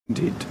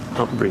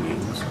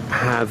upbringings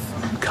have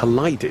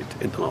collided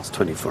in the last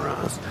 24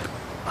 hours,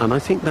 and I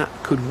think that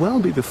could well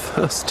be the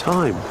first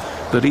time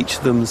that each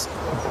of them's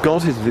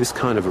got into this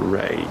kind of a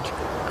rage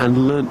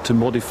and learnt to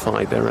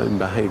modify their own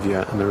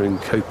behaviour and their own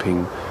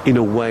coping in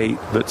a way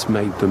that's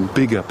made them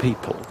bigger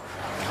people.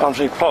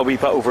 Andrew, plot a wee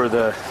bit over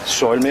the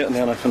soil, mate, and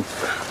then I can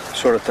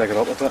sort of take it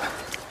up a bit.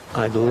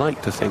 I'd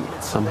like to think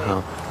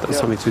somehow that's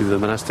something to do with the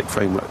monastic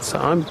framework. So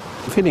I'm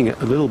feeling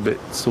a little bit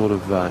sort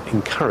of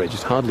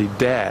encouraged, hardly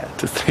dare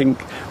to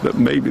think that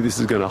maybe this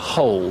is going to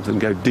hold and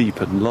go deep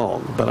and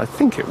long, but I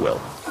think it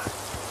will.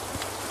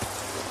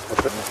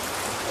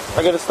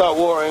 I'm going to start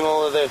watering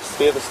all of this,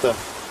 the other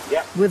stuff.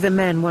 Yeah. With the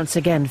men once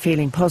again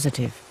feeling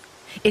positive,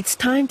 it's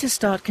time to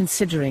start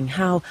considering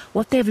how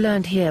what they've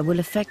learned here will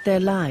affect their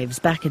lives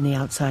back in the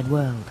outside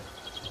world.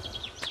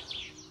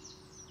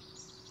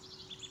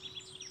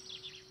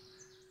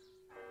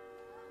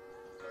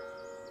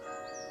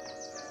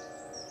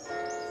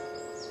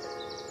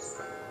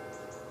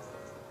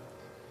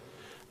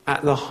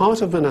 At the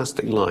heart of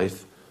monastic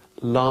life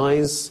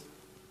lies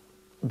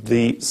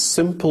the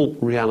simple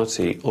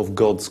reality of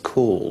God's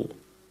call.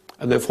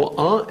 And therefore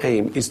our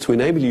aim is to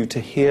enable you to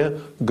hear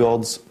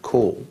God's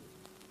call.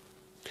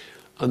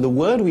 And the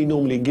word we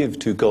normally give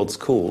to God's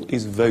call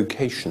is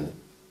vocation.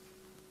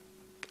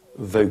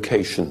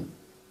 Vocation.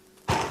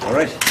 All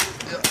right.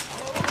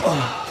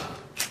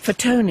 For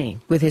Tony,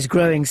 with his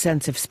growing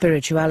sense of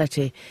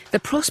spirituality, the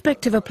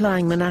prospect of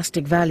applying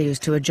monastic values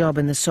to a job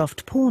in the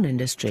soft porn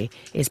industry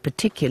is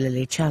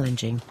particularly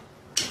challenging.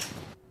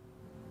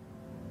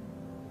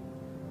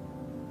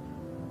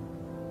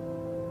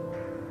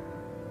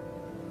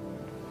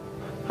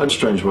 I had a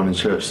strange one in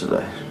church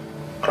today.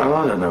 And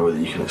I don't know whether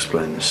you can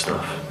explain this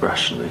stuff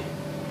rationally,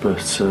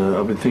 but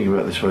I've been thinking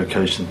about this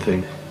vocation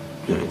thing,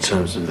 you know, in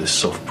terms of this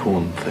soft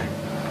porn thing.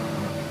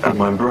 And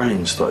my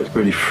brain started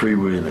really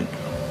freewheeling.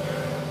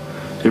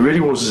 It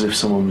really was as if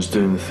someone was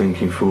doing the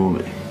thinking for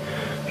me.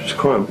 It was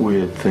quite a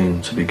weird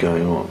thing to be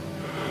going on.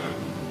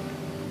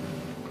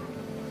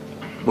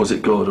 Was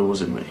it God or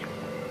was it me?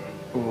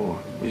 Or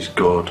is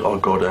God, our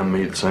God and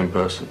me the same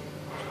person?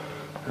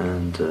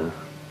 And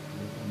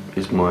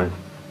is my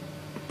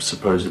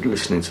supposed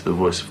listening to the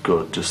voice of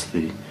God just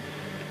the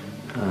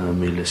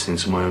me listening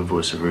to my own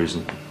voice of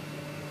reason?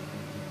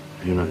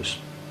 Who knows?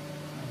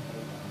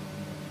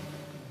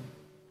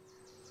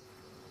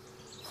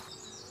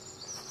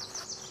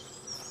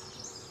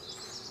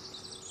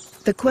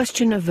 The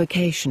question of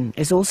vocation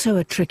is also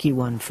a tricky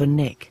one for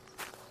Nick.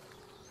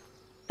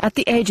 At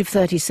the age of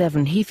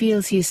 37, he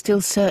feels he is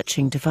still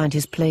searching to find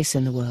his place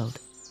in the world.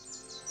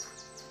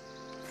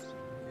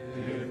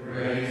 Give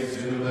praise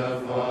to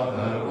the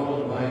Father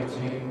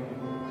Almighty,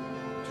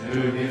 to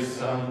His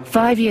Son.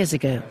 5 years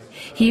ago,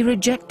 he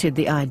rejected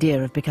the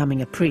idea of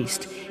becoming a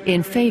priest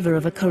in favor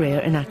of a career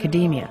in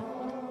academia.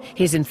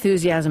 His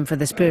enthusiasm for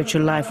the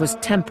spiritual life was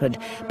tempered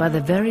by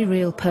the very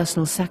real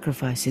personal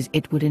sacrifices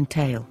it would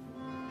entail.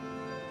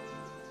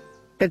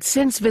 But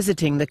since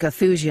visiting the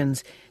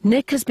Carthusians,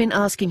 Nick has been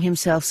asking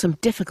himself some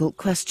difficult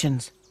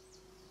questions.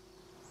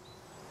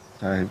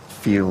 I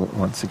feel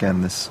once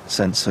again this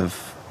sense of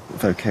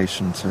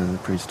vocation to the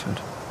priesthood.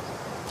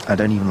 I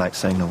don't even like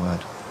saying the word.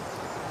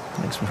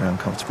 It makes me very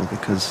uncomfortable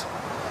because...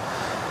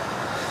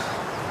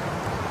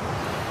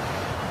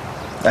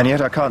 And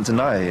yet I can't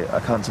deny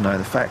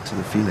the fact of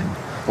the feeling.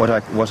 What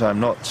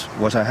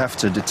I have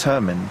to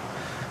determine,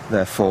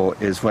 therefore,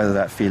 is whether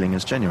that feeling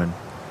is genuine,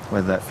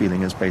 whether that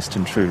feeling is based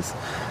in truth.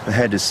 The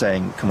head is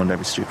saying, come on, don't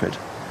be stupid.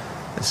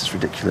 This is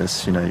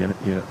ridiculous, you know,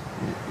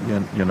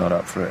 you're not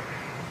up for it.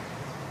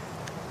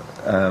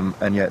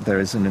 And yet there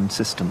is an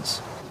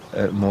insistence,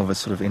 more of a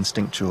sort of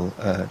instinctual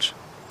urge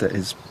that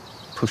is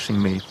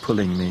pushing me,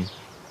 pulling me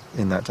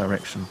in that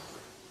direction.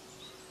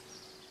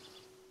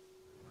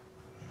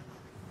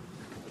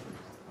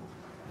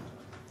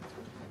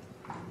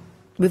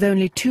 With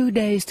only 2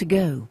 days to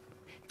go,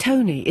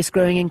 Tony is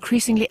growing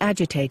increasingly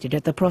agitated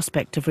at the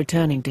prospect of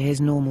returning to his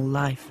normal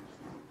life.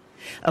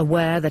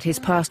 Aware that his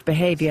past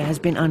behavior has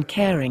been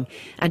uncaring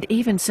and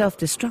even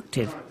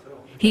self-destructive,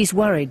 he's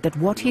worried that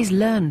what he's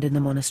learned in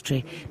the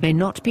monastery may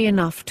not be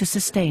enough to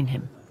sustain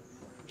him.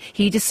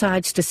 He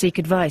decides to seek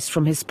advice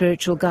from his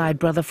spiritual guide,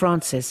 Brother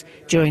Francis,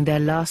 during their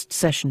last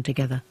session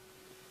together.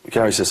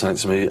 Gary said something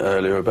to me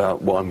earlier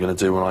about what I'm going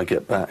to do when I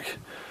get back,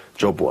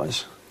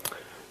 job-wise.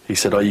 He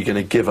said, are you going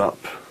to give up?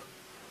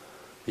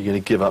 You're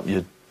going to give up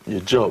your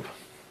job?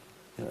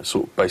 You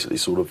know, basically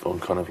on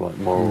kind of like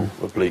moral,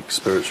 oblique,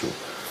 spiritual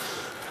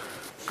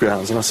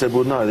grounds. And I said,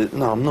 well, no,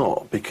 I'm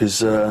not,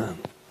 because I'm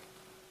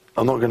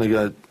not going to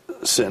go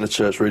sit in a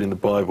church reading the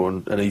Bible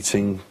and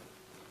eating,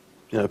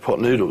 you know, pot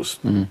noodles.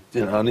 You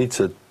know, I need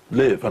to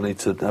live. I need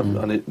to have.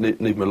 I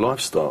need my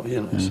lifestyle.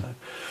 You know,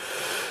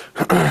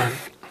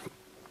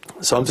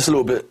 so I'm just a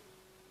little bit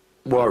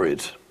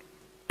worried.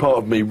 Part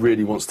of me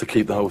really wants to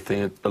keep the whole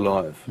thing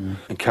alive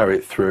and carry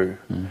it through,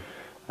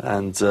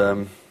 and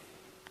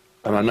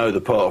I know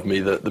the part of me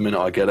that the minute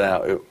I get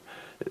out,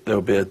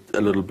 there'll be a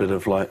little bit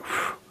of like,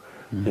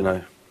 you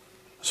know,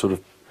 sort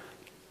of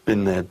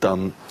been there,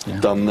 done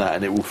that,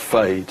 and it will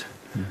fade.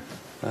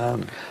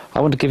 I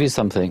want to give you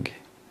something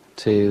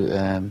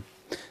to,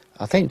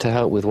 I think, to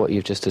help with what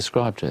you've just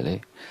described,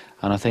 really.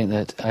 And I think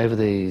that over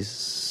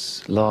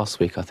these last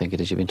week, I think it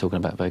is, you've been talking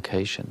about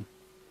vocation.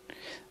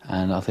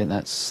 And I think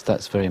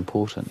that's very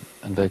important.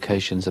 And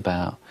vocation's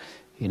about,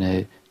 you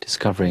know,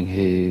 discovering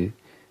who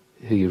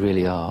you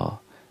really are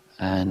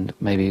and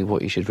maybe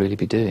what you should really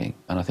be doing.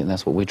 And I think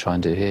that's what we try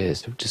and do here,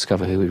 is to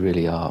discover who we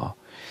really are.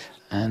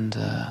 And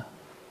I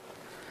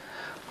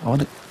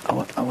want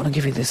to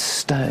give you this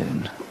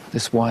stone,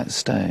 this white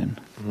stone.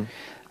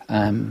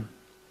 I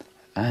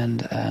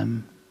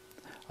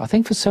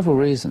think for several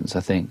reasons.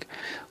 I think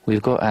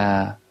we've got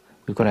our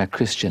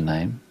Christian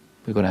name,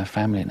 we've got our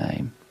family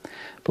name,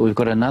 but we've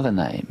got another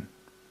name,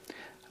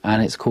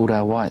 and it's called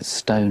our white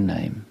stone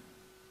name.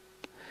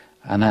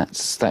 And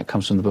that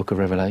comes from the book of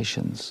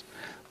Revelations,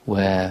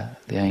 where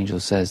the angel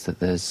says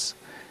that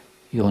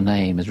your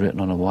name is written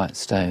on a white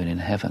stone in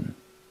heaven.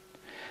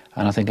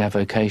 And I think our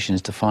vocation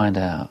is to find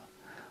out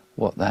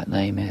what that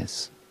name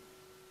is.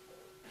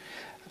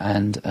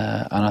 And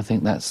I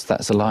think that's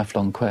a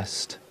lifelong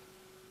quest.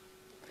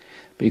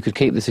 But you could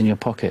keep this in your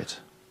pocket.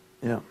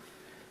 Yeah.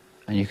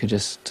 And you could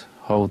just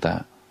hold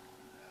that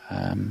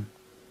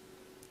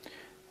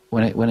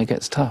when it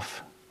gets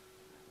tough.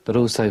 But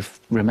also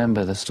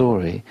remember the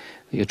story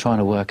that you're trying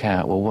to work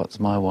out, well, what's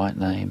my white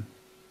name?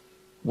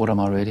 What am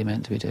I really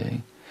meant to be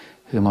doing?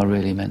 Who am I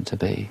really meant to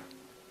be?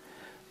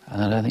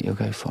 And I don't think you'll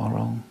go far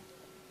wrong.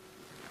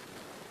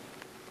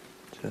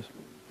 Cheers.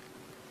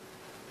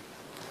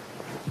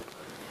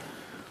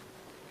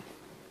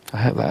 I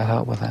hope that'll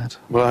help with that.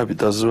 Well, I hope it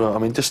does as well. I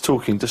mean, just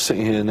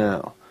sitting here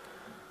now,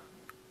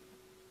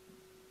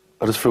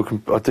 I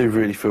do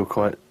really feel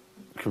quite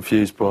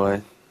confused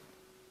by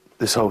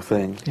this whole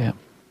thing. Yeah.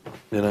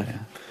 You know?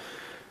 Yeah.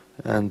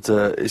 And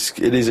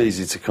it is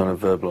easy to kind of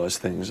verbalise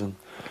things,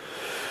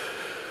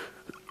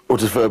 or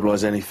just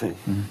verbalise anything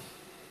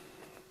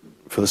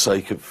for the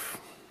sake of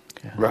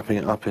wrapping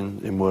it up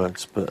in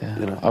words, but,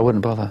 you know. I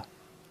wouldn't bother.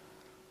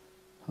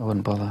 I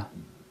wouldn't bother.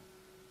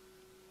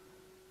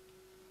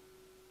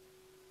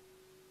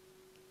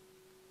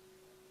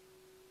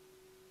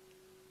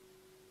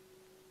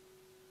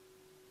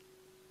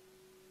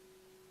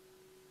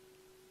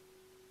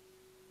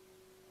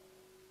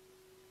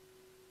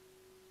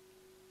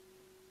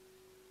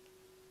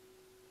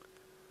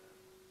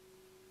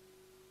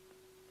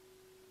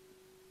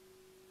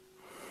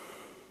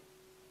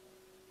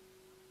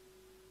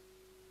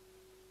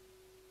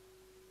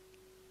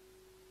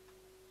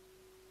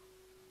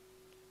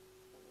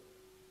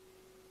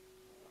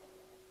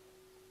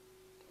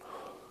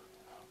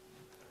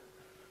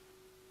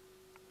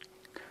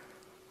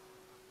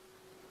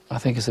 I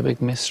think it's a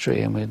big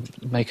mystery, and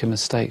we'd make a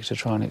mistake to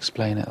try and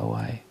explain it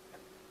away.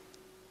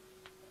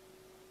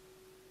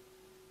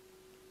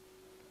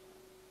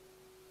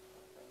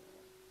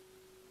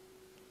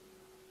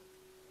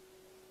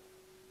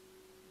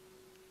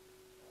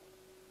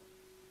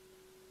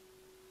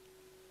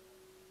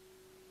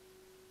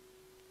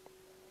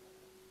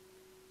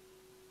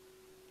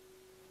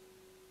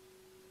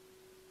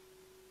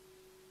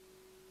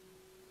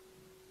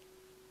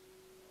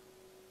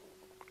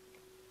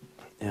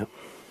 Yeah.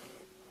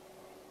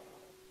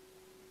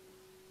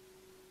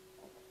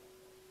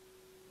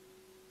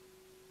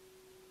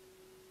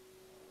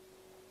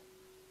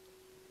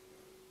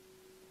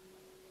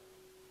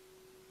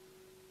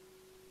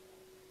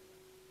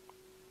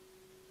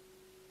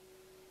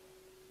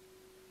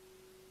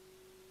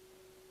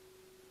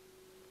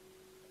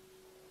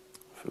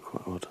 I feel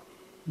quite odd.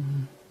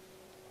 Mm.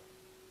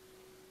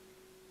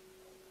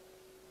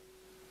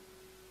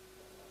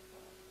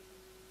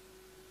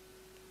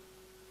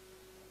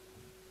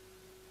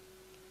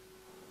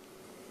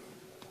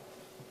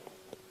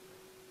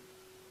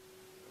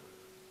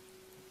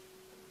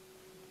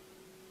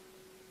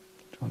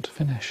 Do you want to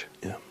finish?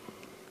 Yeah.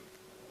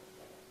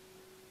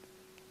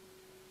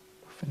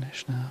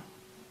 Finish now.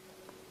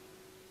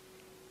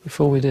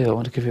 Before we do, I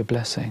want to give you a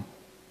blessing.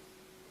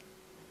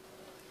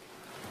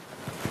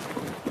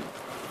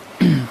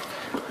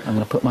 I'm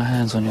going to put my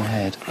hands on your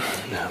head.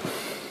 Yeah.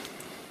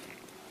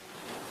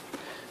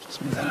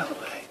 Just move that out of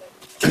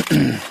the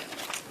way.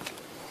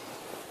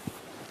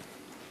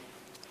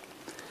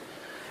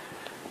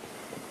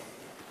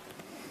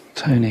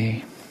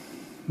 Tony,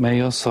 may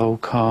your soul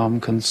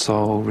calm,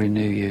 console,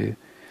 renew you.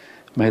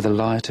 May the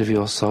light of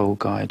your soul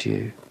guide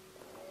you.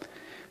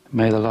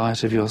 May the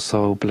light of your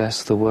soul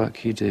bless the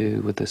work you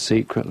do with the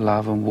secret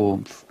love and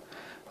warmth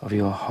of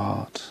your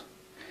heart.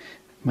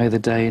 May the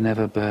day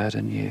never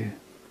burden you.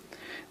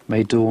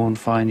 May dawn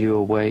find you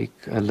awake,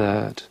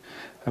 alert,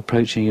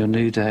 approaching your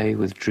new day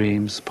with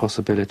dreams,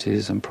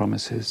 possibilities and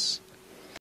promises.